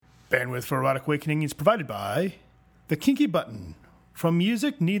Bandwidth for Erotic Awakening is provided by The Kinky Button. From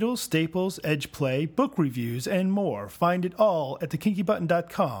music, needles, staples, edge play, book reviews, and more, find it all at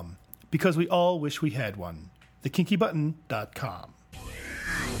thekinkybutton.com, because we all wish we had one. thekinkybutton.com.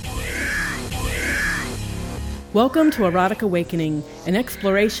 Welcome to Erotic Awakening, an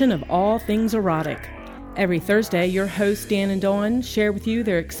exploration of all things erotic. Every Thursday, your hosts Dan and Dawn share with you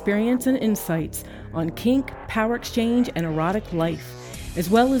their experience and insights on kink, power exchange, and erotic life, as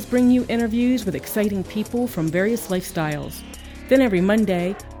well as bring you interviews with exciting people from various lifestyles. Then every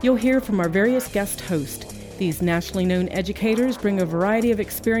Monday, you'll hear from our various guest hosts. These nationally known educators bring a variety of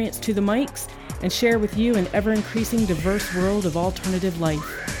experience to the mics and share with you an ever-increasing diverse world of alternative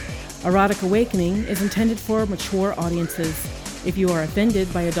life. Erotic Awakening is intended for mature audiences. If you are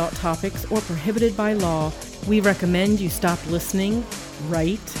offended by adult topics or prohibited by law, we recommend you stop listening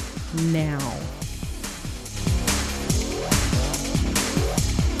right now.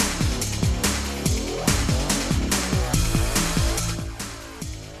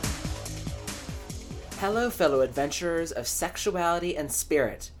 Hello, fellow adventurers of sexuality and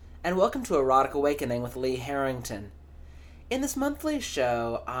spirit, and welcome to Erotic Awakening with Lee Harrington. In this monthly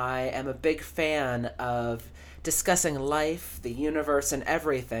show, I am a big fan of discussing life, the universe, and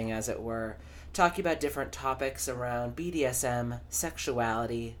everything, as it were, talking about different topics around BDSM,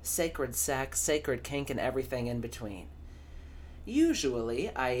 sexuality, sacred sex, sacred kink, and everything in between. Usually,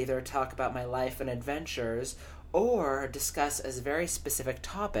 I either talk about my life and adventures, or discuss a very specific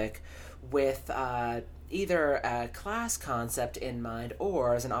topic with either a class concept in mind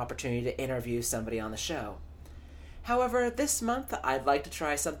or as an opportunity to interview somebody on the show. However, this month I'd like to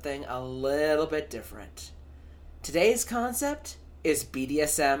try something a little bit different. Today's concept is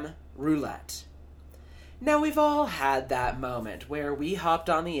BDSM roulette. Now, we've all had that moment where we hopped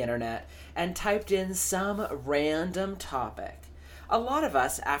on the internet and typed in some random topic. A lot of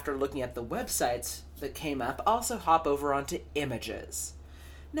us, after looking at the websites that came up, also hop over onto images.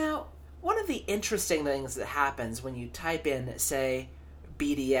 Now, one of the interesting things that happens when you type in, say,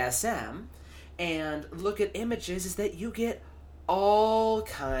 BDSM, and look at images is that you get all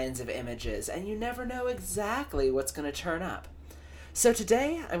kinds of images, and you never know exactly what's going to turn up. So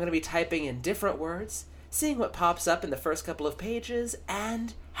today, I'm going to be typing in different words, seeing what pops up in the first couple of pages,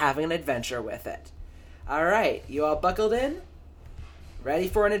 and having an adventure with it. Alright, you all buckled in? Ready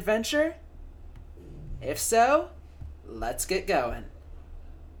for an adventure? If so, let's get going.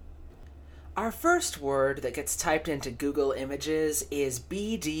 Our first word that gets typed into Google Images is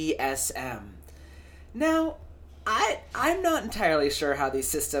BDSM. Now, I'm not entirely sure how these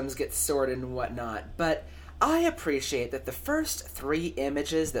systems get sorted and whatnot, but I appreciate that the first 3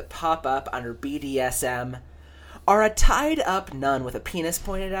 images that pop up under BDSM are a tied-up nun with a penis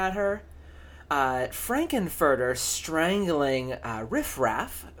pointed at her, Frankenfurter strangling Riff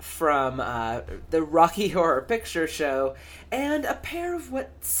Raff from the Rocky Horror Picture Show, and a pair of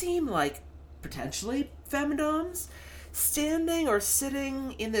what seem like potentially femdoms standing or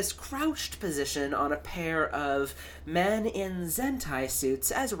sitting in this crouched position on a pair of men in Zentai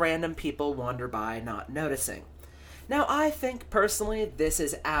suits as random people wander by not noticing. Now, I think personally this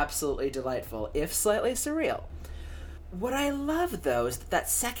is absolutely delightful, if slightly surreal. What I love, though, is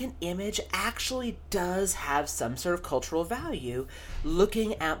that second image actually does have some sort of cultural value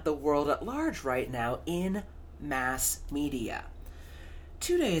looking at the world at large right now in mass media.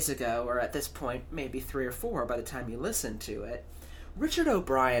 2 days ago, or at this point, maybe 3 or 4 by the time you listen to it, Richard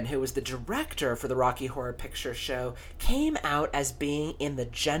O'Brien, who was the director for the Rocky Horror Picture Show, came out as being in the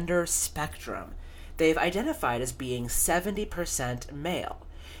gender spectrum. They've identified as being 70% male.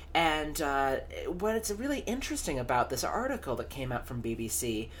 And what's really interesting about this article that came out from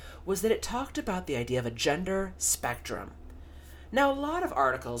BBC was that it talked about the idea of a gender spectrum. Now, a lot of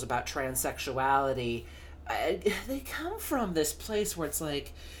articles about transsexuality, they come from this place where it's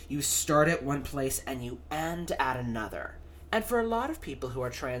like you start at one place and you end at another. And for a lot of people who are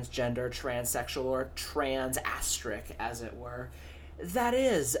transgender, transsexual, or trans-asterisk, as it were, that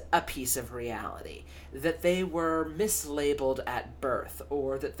is a piece of reality. That they were mislabeled at birth,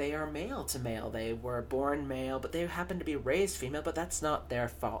 or that they are male to male. They were born male, but they happen to be raised female, but that's not their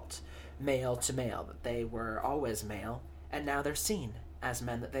fault. Male to male, that they were always male, and now they're seen as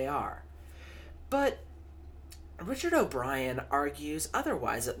men that they are. But Richard O'Brien argues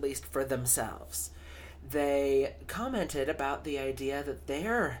otherwise, at least for themselves. They commented about the idea that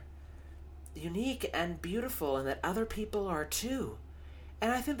they're unique and beautiful and that other people are too.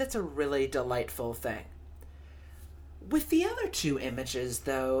 And I think that's a really delightful thing. With the other 2 images,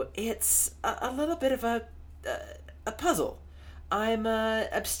 though, it's a little bit of a puzzle.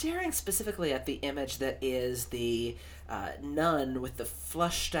 I'm staring specifically at the image that is the nun with the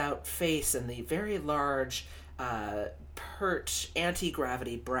flushed out face and the very large, pert,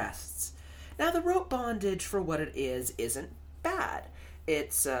 anti-gravity breasts. Now, the rope bondage, for what it is, isn't bad.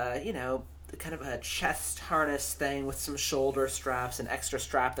 It's, kind of a chest harness thing with some shoulder straps, an extra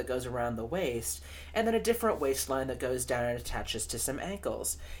strap that goes around the waist, and then a different waistline that goes down and attaches to some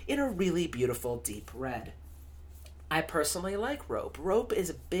ankles in a really beautiful deep red. I personally like rope. Rope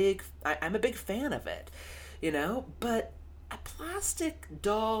is I'm a big fan of it, but a plastic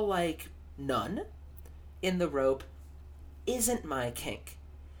doll-like nun in the rope isn't my kink.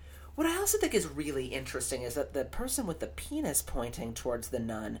 What I also think is really interesting is that the person with the penis pointing towards the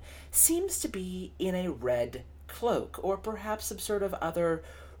nun seems to be in a red cloak, or perhaps some sort of other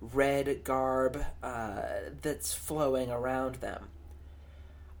red garb that's flowing around them.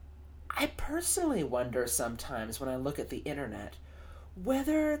 I personally wonder sometimes when I look at the internet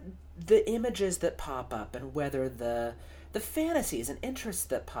whether the images that pop up and whether the fantasies and interests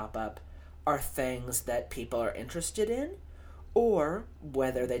that pop up are things that people are interested in, or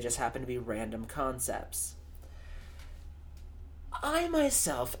whether they just happen to be random concepts. I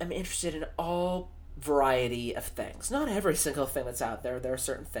myself am interested in all variety of things. Not every single thing that's out there. There are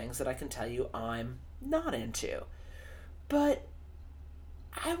certain things that I can tell you I'm not into. But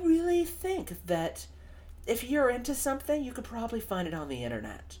I really think that if you're into something, you could probably find it on the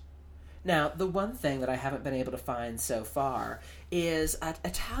internet. Now, the one thing that I haven't been able to find so far is an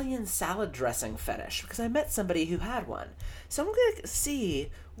Italian salad dressing fetish, because I met somebody who had one. So I'm going to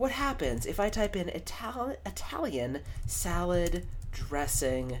see what happens if I type in Italian salad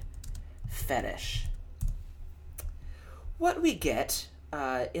dressing fetish. What we get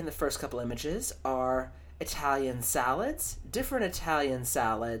in the first couple images are Italian salads, different Italian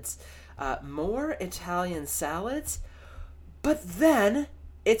salads, more Italian salads, but then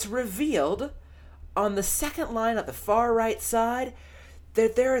it's revealed on the second line at the far right side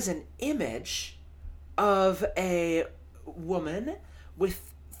that there is an image of a woman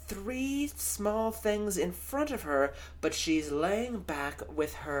with 3 small things in front of her, but she's laying back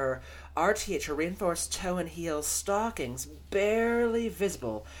with her RTH, her reinforced toe and heel stockings, barely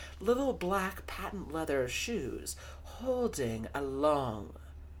visible, little black patent leather shoes, holding a long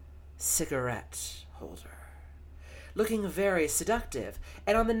cigarette holder, looking very seductive.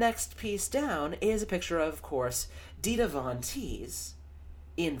 And on the next piece down is a picture of course, Dita Von Teese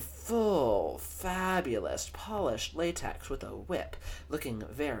in full, fabulous, polished latex with a whip, looking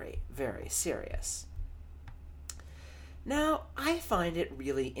very, very serious. Now, I find it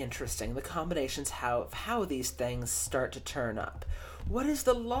really interesting, the combinations of how these things start to turn up. What is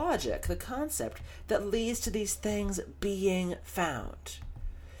the logic, the concept, that leads to these things being found?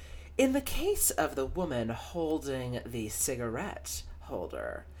 In the case of the woman holding the cigarette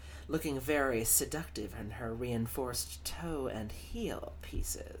holder, looking very seductive in her reinforced toe and heel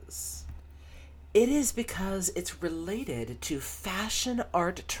pieces, it is because it's related to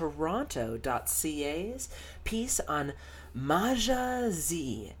FashionArtToronto.ca's piece on Maja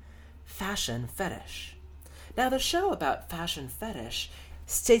Z, fashion fetish. Now, the show about fashion fetish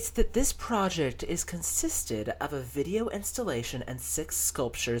states that this project is consisted of a video installation and 6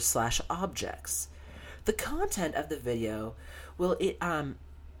 sculptures / objects. The content of the video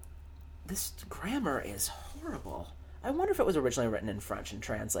this grammar is horrible. I wonder if it was originally written in French and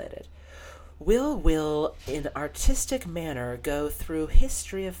translated. Will in artistic manner go through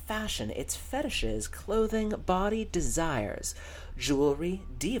history of fashion, its fetishes, clothing, body desires, jewelry,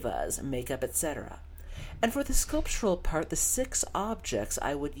 divas, makeup, etc. And for the sculptural part, the 6 objects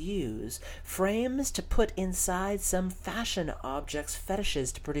I would use, frames to put inside some fashion objects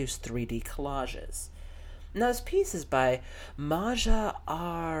fetishes to produce 3D collages. Now, this piece is by Maja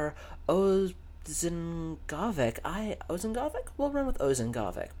R. Ozengovic. Ozengovic? We'll run with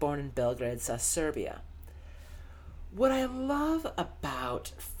Ozengovic, born in Belgrade, Serbia. What I love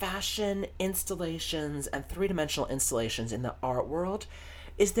about fashion installations and 3-dimensional installations in the art world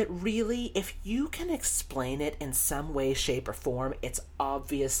is that really, if you can explain it in some way, shape, or form, it's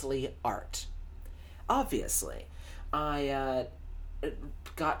obviously art. Obviously. I've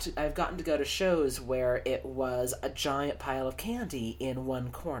gotten to go to shows where it was a giant pile of candy in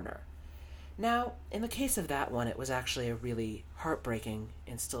one corner. Now, in the case of that one, it was actually a really heartbreaking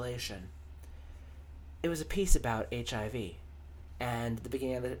installation. It was a piece about HIV, and the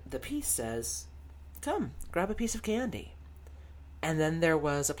beginning of the piece says, "Come, grab a piece of candy." And then there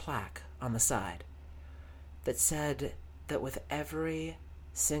was a plaque on the side that said that with every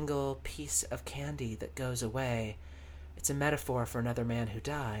single piece of candy that goes away, it's a metaphor for another man who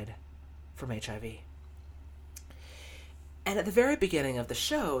died from HIV. And at the very beginning of the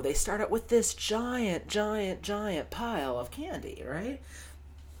show, they start out with this giant pile of candy, right?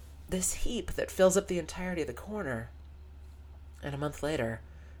 This heap that fills up the entirety of the corner. And a month later,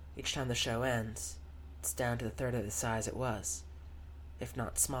 each time the show ends, it's down to the third of the size it was, if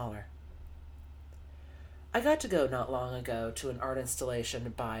not smaller. I got to go not long ago to an art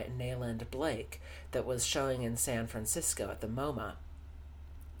installation by Nayland Blake that was showing in San Francisco at the MoMA.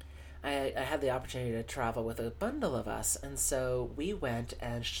 I had the opportunity to travel with a bundle of us, and so we went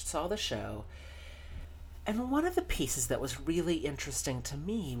and saw the show. And one of the pieces that was really interesting to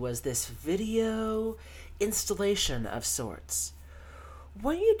me was this video installation of sorts.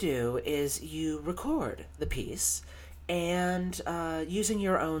 What you do is you record the piece, and using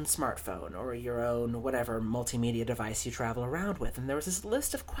your own smartphone or your own whatever multimedia device you travel around with. And there was this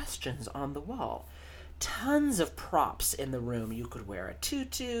list of questions on the wall. Tons of props in the room. You could wear a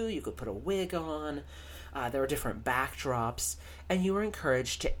tutu, you could put a wig on, there were different backdrops, and you were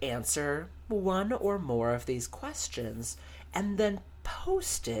encouraged to answer one or more of these questions and then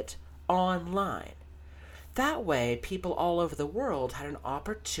post it online. That way, people all over the world had an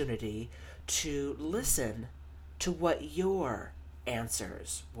opportunity to listen to what your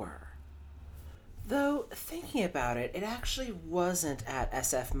answers were. Though, thinking about it, it actually wasn't at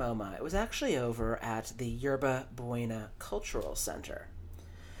SF MoMA. It was actually over at the Yerba Buena Cultural Center.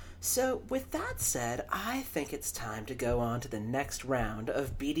 So, with that said, I think it's time to go on to the next round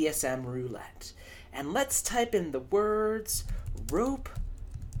of BDSM roulette. And let's type in the words rope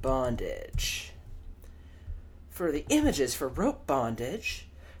bondage. For the images for rope bondage,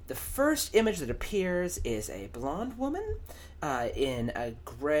 the first image that appears is a blonde woman in a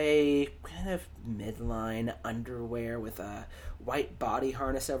gray, kind of midline underwear with a white body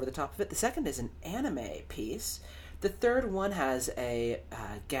harness over the top of it. The second is an anime piece. The third one has a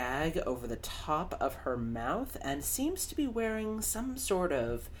gag over the top of her mouth and seems to be wearing some sort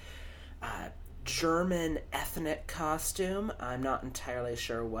of German ethnic costume. I'm not entirely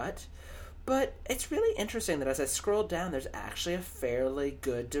sure what. But it's really interesting that as I scroll down, there's actually a fairly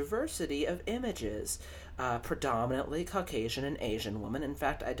good diversity of images. Predominantly Caucasian and Asian women. In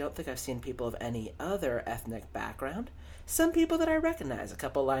fact, I don't think I've seen people of any other ethnic background. Some people that I recognize. A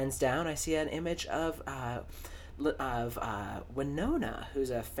couple lines down, I see an image of Winona, who's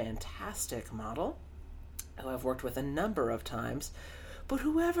a fantastic model, who I've worked with a number of times. But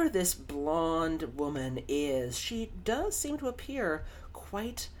whoever this blonde woman is, she does seem to appear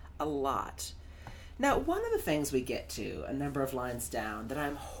quite a lot. Now, one of the things we get to, a number of lines down, that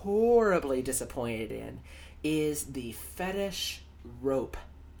I'm horribly disappointed in is the fetish rope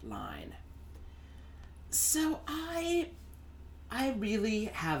line. So I really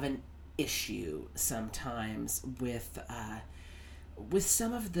have an issue sometimes with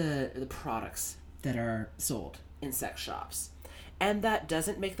some of the products that are sold in sex shops. And that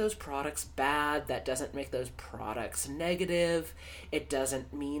doesn't make those products bad. That doesn't make those products negative. It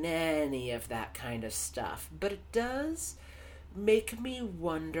doesn't mean any of that kind of stuff. But it does make me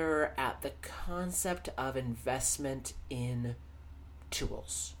wonder at the concept of investment in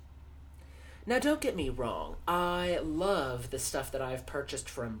tools. Now, don't get me wrong. I love the stuff that I've purchased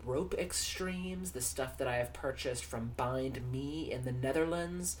from Rope Extremes, the stuff that I have purchased from Bind Me in the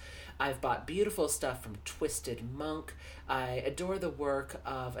Netherlands. I've bought beautiful stuff from Twisted Monk. I adore the work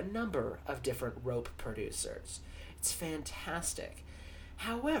of a number of different rope producers. It's fantastic.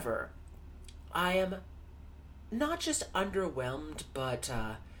 However, I am not just underwhelmed, but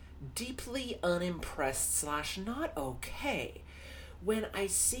deeply unimpressed / not okay when I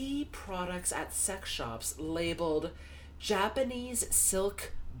see products at sex shops labeled Japanese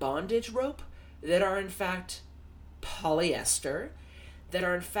silk bondage rope that are in fact polyester, that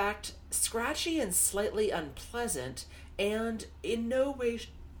are in fact scratchy and slightly unpleasant, and in no way,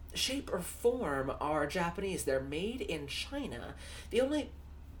 shape, or form are Japanese. They're made in China. The only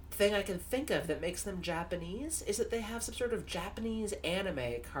thing I can think of that makes them Japanese is that they have some sort of Japanese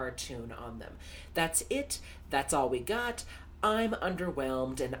anime cartoon on them. That's it. That's all we got. I'm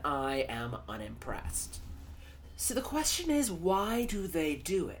underwhelmed and I am unimpressed. So the question is, why do they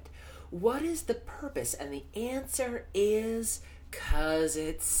do it? What is the purpose? And the answer is, 'cause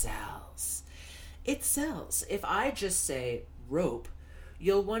it sells. It sells. If I just say rope,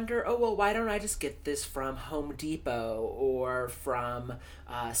 you'll wonder, oh, well, why don't I just get this from Home Depot or from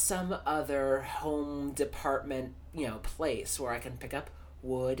some other home department, place where I can pick up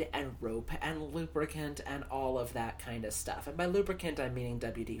wood and rope and lubricant and all of that kind of stuff. And by lubricant, I'm meaning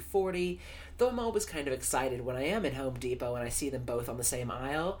WD-40, though I'm always kind of excited when I am in Home Depot and I see them both on the same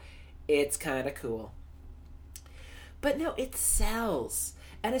aisle. It's kind of cool. But no, it sells.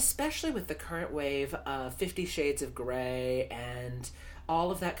 And especially with the current wave of 50 Shades of Grey and all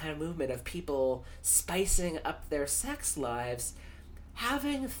of that kind of movement of people spicing up their sex lives,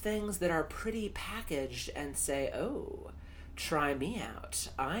 having things that are pretty packaged and say, oh, try me out,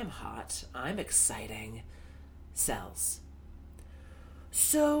 I'm hot, I'm exciting, sells.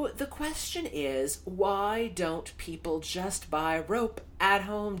 So the question is, why don't people just buy rope at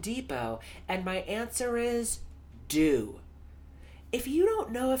Home Depot? And my answer is, do. If you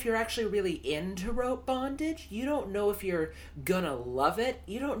don't know if you're actually really into rope bondage, you don't know if you're gonna love it,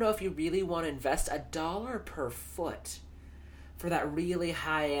 you don't know if you really want to invest $1 per foot for that really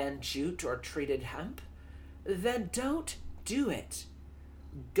high-end jute or treated hemp, then don't do it.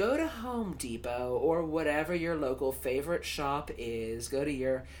 Go to Home Depot or whatever your local favorite shop is.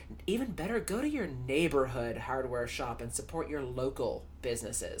 Even better, go to your neighborhood hardware shop and support your local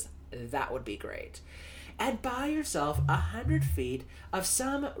businesses. That would be great. And buy yourself 100 feet of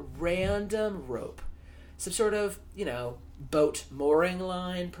some random rope. Some sort of, boat mooring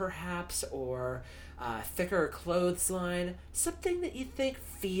line perhaps, or thicker clothesline. Something that you think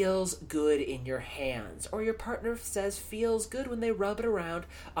feels good in your hands, or your partner says feels good when they rub it around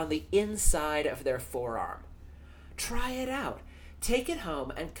on the inside of their forearm. Try it out. Take it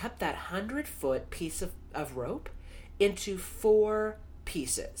home and cut that 100-foot piece of rope into 4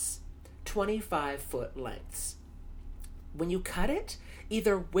 pieces, 25-foot lengths. When you cut it,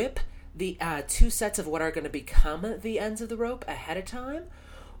 either whip the 2 sets of what are going to become the ends of the rope ahead of time,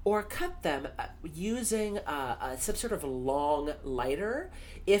 or cut them using some sort of long lighter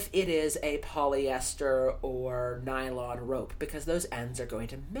if it is a polyester or nylon rope, because those ends are going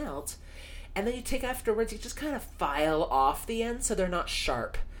to melt. And then you take afterwards, you just kind of file off the ends so they're not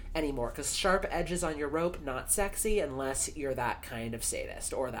sharp anymore, because sharp edges on your rope, not sexy unless you're that kind of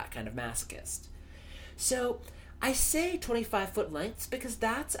sadist or that kind of masochist. So I say 25-foot lengths because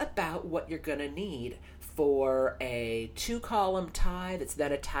that's about what you're going to need for a 2-column tie that's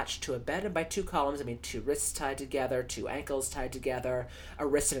then attached to a bed. And by 2 columns, I mean 2 wrists tied together, 2 ankles tied together, a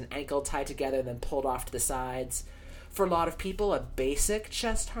wrist and an ankle tied together and then pulled off to the sides. For a lot of people, a basic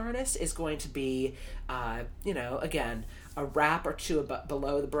chest harness is going to be, again, a wrap or 2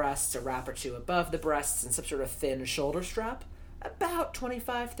 below the breasts, a wrap or 2 above the breasts, and some sort of thin shoulder strap, about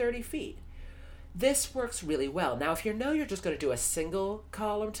 25-30 feet. This works really well. Now, if you're just going to do a single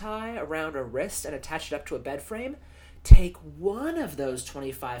column tie around a wrist and attach it up to a bed frame, take one of those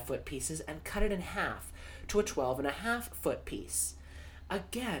 25-foot pieces and cut it in half to a 12.5-foot piece.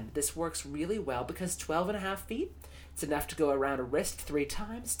 Again, this works really well because 12.5 feet, it's enough to go around a wrist 3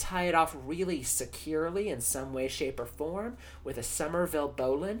 times, tie it off really securely in some way, shape, or form with a Somerville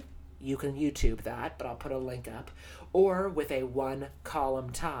bowline. You can YouTube that, but I'll put a link up. Or with a 1-column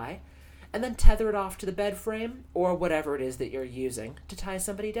tie, and then tether it off to the bed frame or whatever it is that you're using to tie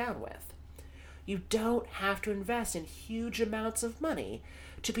somebody down with. You don't have to invest in huge amounts of money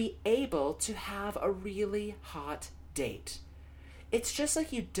to be able to have a really hot date. It's just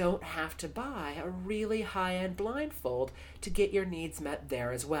like you don't have to buy a really high-end blindfold to get your needs met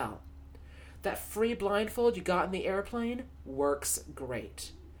there as well. That free blindfold you got in the airplane works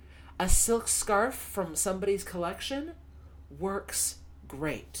great. A silk scarf from somebody's collection works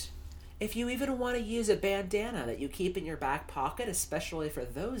great. If you even want to use a bandana that you keep in your back pocket, especially for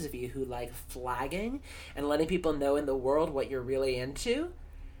those of you who like flagging and letting people know in the world what you're really into,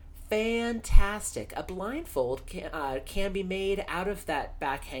 fantastic. A blindfold can be made out of that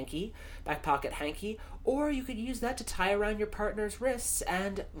back pocket hanky, or you could use that to tie around your partner's wrists,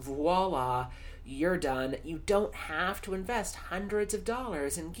 and voila, you're done. You don't have to invest hundreds of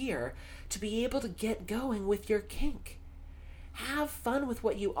dollars in gear to be able to get going with your kink. Have fun with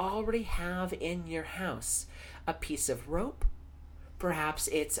what you already have in your house. A piece of rope. Perhaps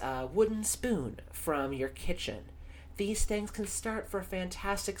it's a wooden spoon from your kitchen. These things can start for a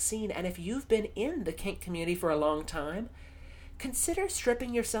fantastic scene, and if you've been in the kink community for a long time, consider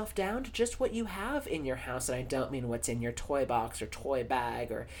stripping yourself down to just what you have in your house. And I don't mean what's in your toy box or toy bag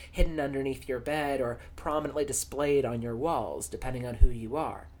or hidden underneath your bed or prominently displayed on your walls, depending on who you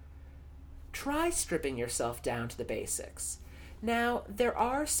are. Try stripping yourself down to the basics. Now, there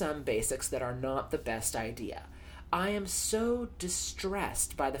are some basics that are not the best idea. I am so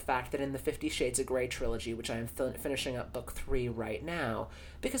distressed by the fact that in the 50 Shades of Grey trilogy, which I am finishing up book 3 right now,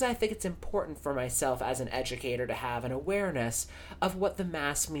 because I think it's important for myself as an educator to have an awareness of what the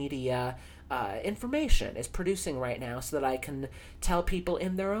mass media information is producing right now so that I can tell people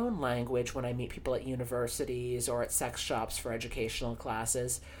in their own language when I meet people at universities or at sex shops for educational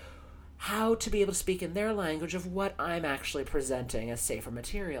classes how to be able to speak in their language of what I'm actually presenting as safer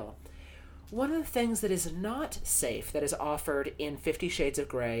material. One of the things that is not safe that is offered in 50 Shades of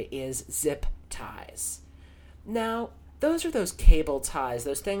Grey is zip ties. Now, those are those cable ties,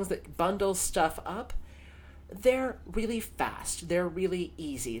 those things that bundle stuff up. They're really fast. They're really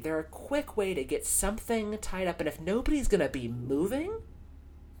easy. They're a quick way to get something tied up, and if nobody's going to be moving,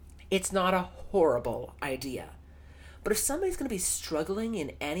 it's not a horrible idea. But if somebody's going to be struggling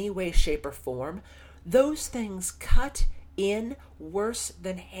in any way, shape, or form, those things cut in worse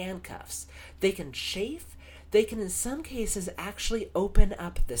than handcuffs. They can chafe. They can, in some cases, actually open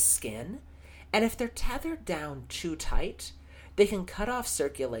up the skin. And if they're tethered down too tight, they can cut off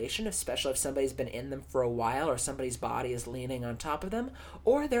circulation, especially if somebody's been in them for a while or somebody's body is leaning on top of them,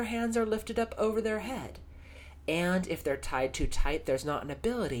 or their hands are lifted up over their head. And if they're tied too tight, there's not an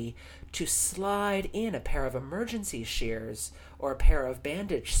ability to slide in a pair of emergency shears or a pair of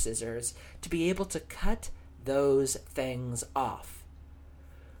bandage scissors to be able to cut those things off.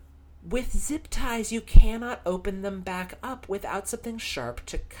 With zip ties, you cannot open them back up without something sharp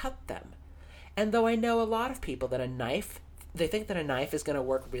to cut them. And though I know a lot of people that they think that a knife is going to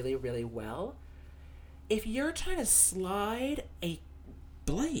work really, really well, if you're trying to slide a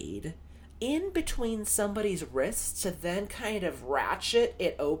blade in between somebody's wrists to then kind of ratchet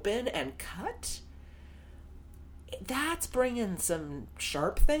it open and cut, that's bringing some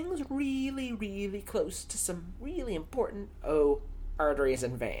sharp things really, really close to some really important arteries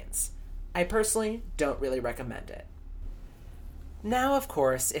and veins. I personally don't really recommend it. Now, of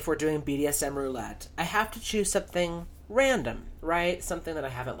course, if we're doing BDSM roulette, I have to choose something random, right? Something that I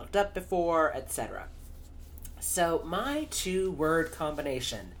haven't looked up before, etc. So my 2-word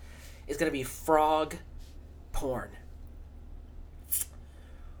combination is going to be frog porn.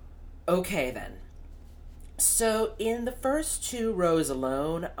 Okay, then. So in the first 2 rows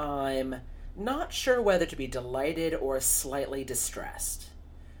alone, I'm not sure whether to be delighted or slightly distressed.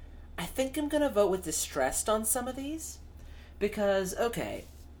 I think I'm going to vote with distressed on some of these. Because, okay,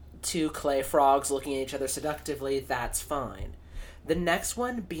 2 clay frogs looking at each other seductively, that's fine. The next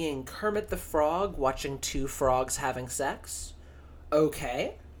one being Kermit the Frog watching 2 frogs having sex.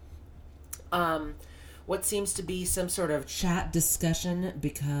 Okay. What seems to be some sort of chat discussion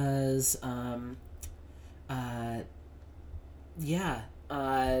because, the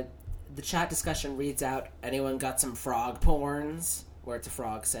chat discussion reads out, anyone got some frog porns? Where it's a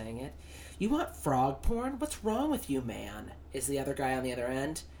frog saying it. You want frog porn? What's wrong with you, man? Is the other guy on the other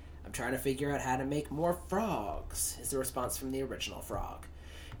end. I'm trying to figure out how to make more frogs, is the response from the original frog.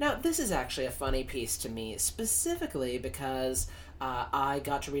 Now, this is actually a funny piece to me, specifically because I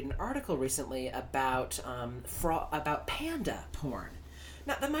got to read an article recently about panda porn.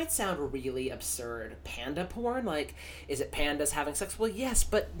 Now, that might sound really absurd. Panda porn? Like, is it pandas having sex? Well, yes,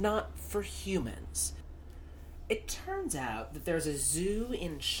 but not for humans. It turns out that there's a zoo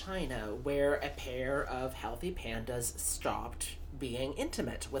in China where a pair of healthy pandas stopped being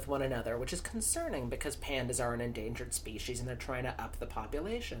intimate with one another, which is concerning because pandas are an endangered species and they're trying to up the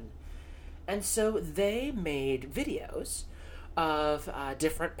population. And so they made videos of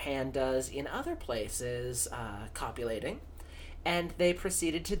different pandas in other places copulating, and they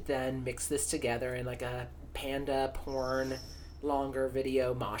proceeded to then mix this together in like a panda porn longer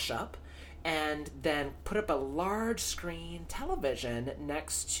video mosh-up, and then put up a large screen television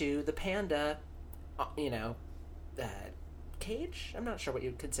next to the panda, cage? I'm not sure what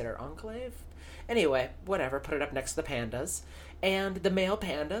you'd consider enclave. Anyway, whatever, put it up next to the pandas. And the male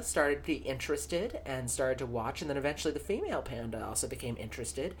panda started to be interested and started to watch, and then eventually the female panda also became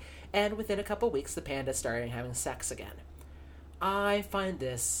interested, and within a couple weeks the panda started having sex again. I find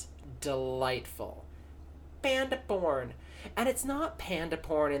this delightful. Panda porn. And it's not panda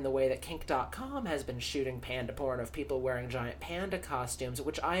porn in the way that Kink.com has been shooting panda porn of people wearing giant panda costumes,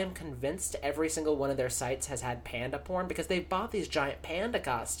 which I am convinced every single one of their sites has had panda porn because they've bought these giant panda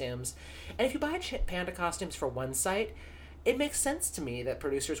costumes. And if you buy panda costumes for one site, it makes sense to me that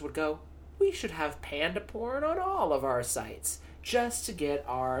producers would go, we should have panda porn on all of our sites just to get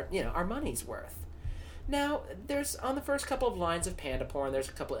our money's worth. Now, there's, on the first couple of lines of panda porn, there's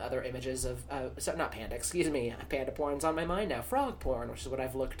a couple of other images of, panda porn's on my mind now, frog porn, which is what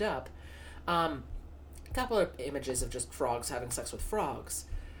I've looked up. A couple of images of just frogs having sex with frogs.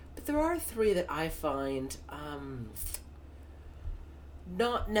 But there are 3 that I find,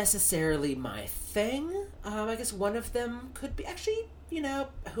 not necessarily my thing. I guess one of them could be, actually,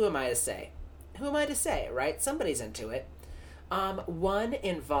 who am I to say? Who am I to say, right? Somebody's into it. One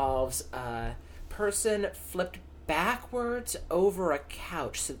involves, person flipped backwards over a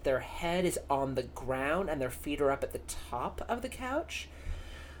couch so that their head is on the ground and their feet are up at the top of the couch.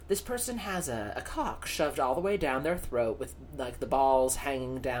 this person has a cock shoved all the way down their throat with like the balls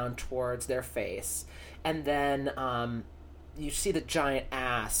hanging down towards their face, and then you see the giant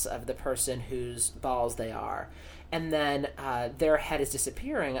ass of the person whose balls they are, and then their head is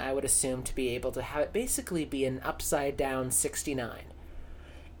disappearing. I would assume to be able to have it basically be an upside down 69.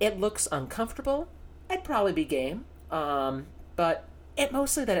 It looks uncomfortable. I'd probably be game, but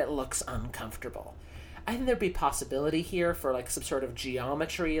mostly that it looks uncomfortable. I think there'd be possibility here for like some sort of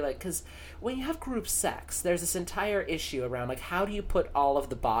geometry, like, because when you have group sex, there's this entire issue around like how do you put all of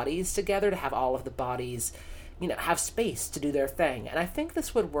the bodies together to have all of the bodies, have space to do their thing. And I think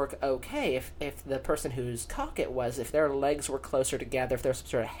this would work okay if the person whose cock it was, if their legs were closer together, if there's some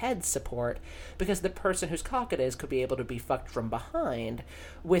sort of head support, because the person whose cock it is could be able to be fucked from behind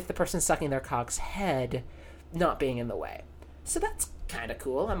with the person sucking their cock's head not being in the way. So that's kind of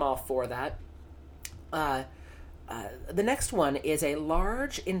cool. I'm all for that. The next one is a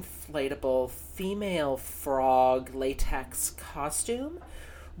large inflatable female frog latex costume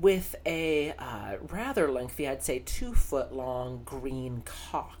with a rather lengthy, I'd say 2-foot long green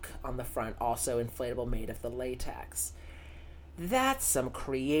cock on the front, also inflatable, made of the latex. That's some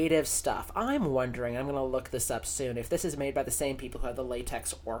creative stuff. I'm wondering, I'm going to look this up soon, if this is made by the same people who have the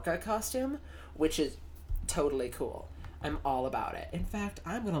latex orca costume, which is totally cool. I'm all about it. In fact,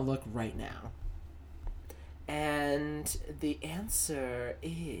 I'm going to look right now. And the answer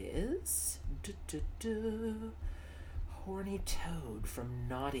is Horny Toad from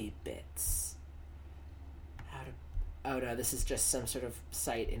Naughty Bits. Oh no, this is just some sort of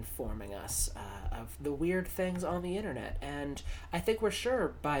site informing us of the weird things on the internet. And I think we're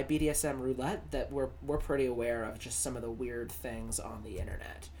sure by BDSM Roulette that we're pretty aware of just some of the weird things on the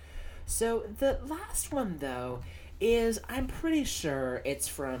internet. So the last one, though, is I'm pretty sure it's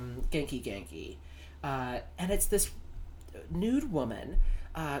from Genki Genki. And it's this nude woman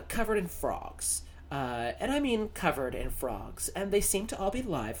covered in frogs. And I mean covered in frogs. And they seem to all be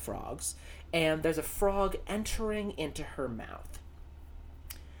live frogs. And there's a frog entering into her mouth.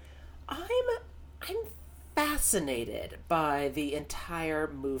 I'm fascinated by the entire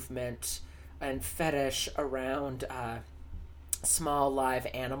movement and fetish around small live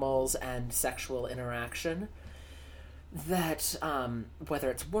animals and sexual interaction. That,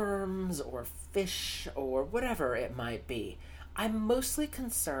 whether it's worms or fish or whatever it might be, I'm mostly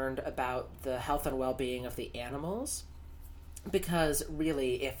concerned about the health and well-being of the animals, because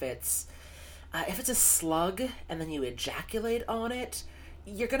really, if it's a slug and then you ejaculate on it,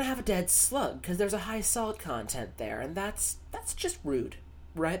 you're gonna have a dead slug because there's a high salt content there, and that's just rude,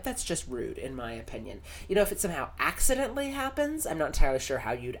 right? That's just rude, in my opinion. If it somehow accidentally happens, I'm not entirely sure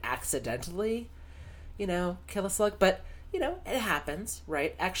how you'd accidentally kill a slug, but, it happens,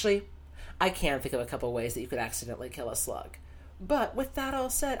 right? Actually, I can think of a couple ways that you could accidentally kill a slug. But with that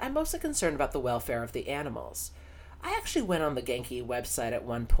all said, I'm mostly concerned about the welfare of the animals. I actually went on the Genki website at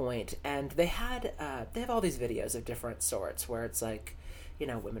one point, and they have all these videos of different sorts, where it's like,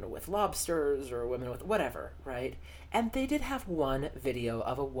 women with lobsters, or women with whatever, right? And they did have one video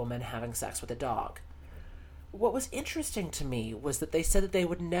of a woman having sex with a dog. What was interesting to me was that they said that they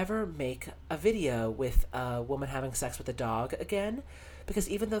would never make a video with a woman having sex with a dog again, because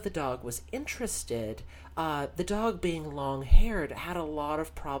even though the dog was interested, the dog being long-haired had a lot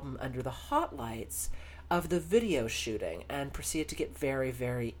of problem under the hot lights of the video shooting and proceeded to get very,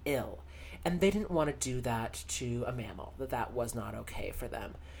 very ill. And they didn't want to do that to a mammal, that was not okay for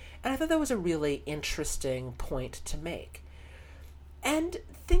them. And I thought that was a really interesting point to make. And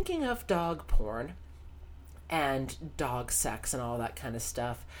thinking of dog porn and dog sex and all that kind of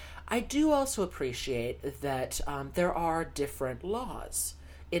stuff, I do also appreciate that there are different laws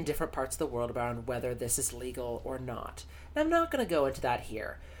in different parts of the world around whether this is legal or not. Now, I'm not going to go into that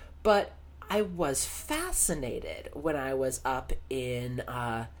here, but I was fascinated when I was up in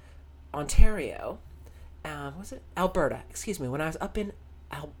Ontario. Alberta, when I was up in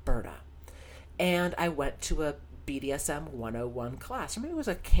Alberta. And I went to a BDSM 101 class. Or maybe it was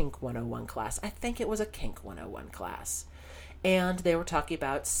a Kink 101 class. I think it was a Kink 101 class. And they were talking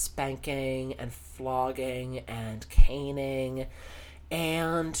about spanking and flogging and caning.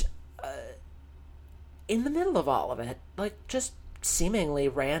 And in the middle of all of it, like just seemingly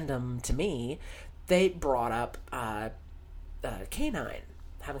random to me, they brought up canine,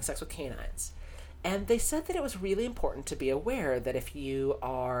 having sex with canines. And they said that it was really important to be aware that if you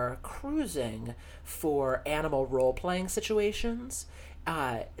are cruising for animal role-playing situations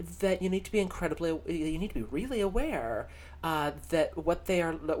that you need to be really aware that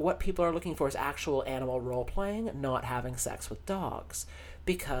what people are looking for is actual animal role playing, not having sex with dogs.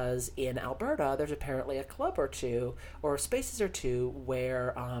 Because in Alberta, there's apparently a club or two, or spaces or two,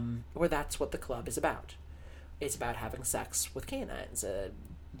 where that's what the club is about. It's about having sex with canines,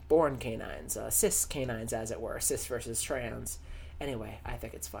 born canines, cis canines, as it were, cis versus trans. Anyway, I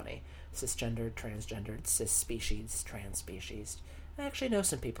think it's funny. Cisgendered, transgendered, cis species, trans species. I actually know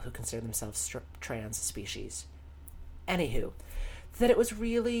some people who consider themselves trans species. Anywho, that it was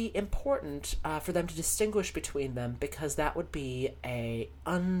really important for them to distinguish between them, because that would be a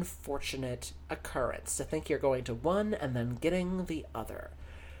unfortunate occurrence, to think you're going to one and then getting the other.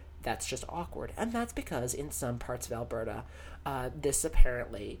 That's just awkward, and that's because in some parts of Alberta, this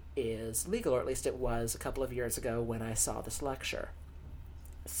apparently is legal, or at least it was a couple of years ago when I saw this lecture.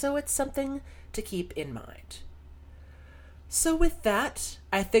 So it's something to keep in mind. So with that,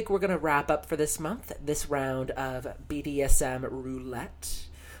 I think we're going to wrap up for this month, this round of BDSM roulette.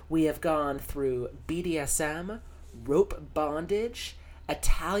 We have gone through BDSM, rope bondage,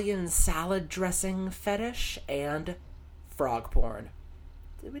 Italian salad dressing fetish, and frog porn.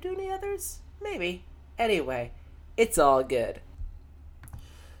 Did we do any others? Maybe. Anyway, it's all good.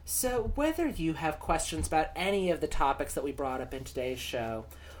 So whether you have questions about any of the topics that we brought up in today's show,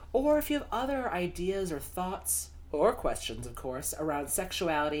 or if you have other ideas or thoughts, or questions, of course, around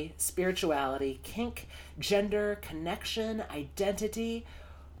sexuality, spirituality, kink, gender, connection, identity,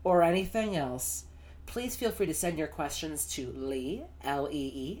 or anything else, please feel free to send your questions to Lee,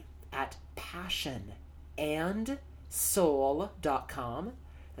 L-E-E, at passionandsoul.com.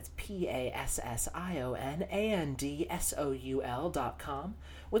 That's PASSIONANDSOUL.com,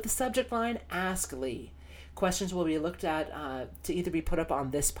 with the subject line, Ask Lee. Questions will be looked at to either be put up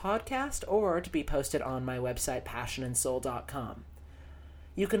on this podcast or to be posted on my website, passionandsoul.com.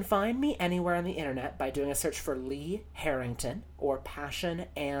 You can find me anywhere on the internet by doing a search for Lee Harrington, or Passion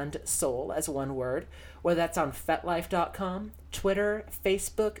and Soul as one word, whether that's on FetLife.com, Twitter,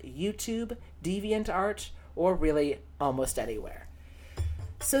 Facebook, YouTube, DeviantArt, or really almost anywhere.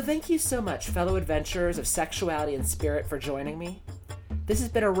 So thank you so much, fellow adventurers of sexuality and spirit, for joining me. This has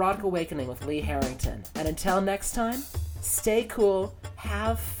been Erotic Awakening with Lee Harrington, and until next time, stay cool,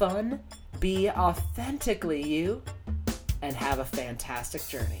 have fun, be authentically you, and have a fantastic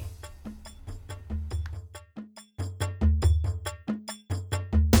journey.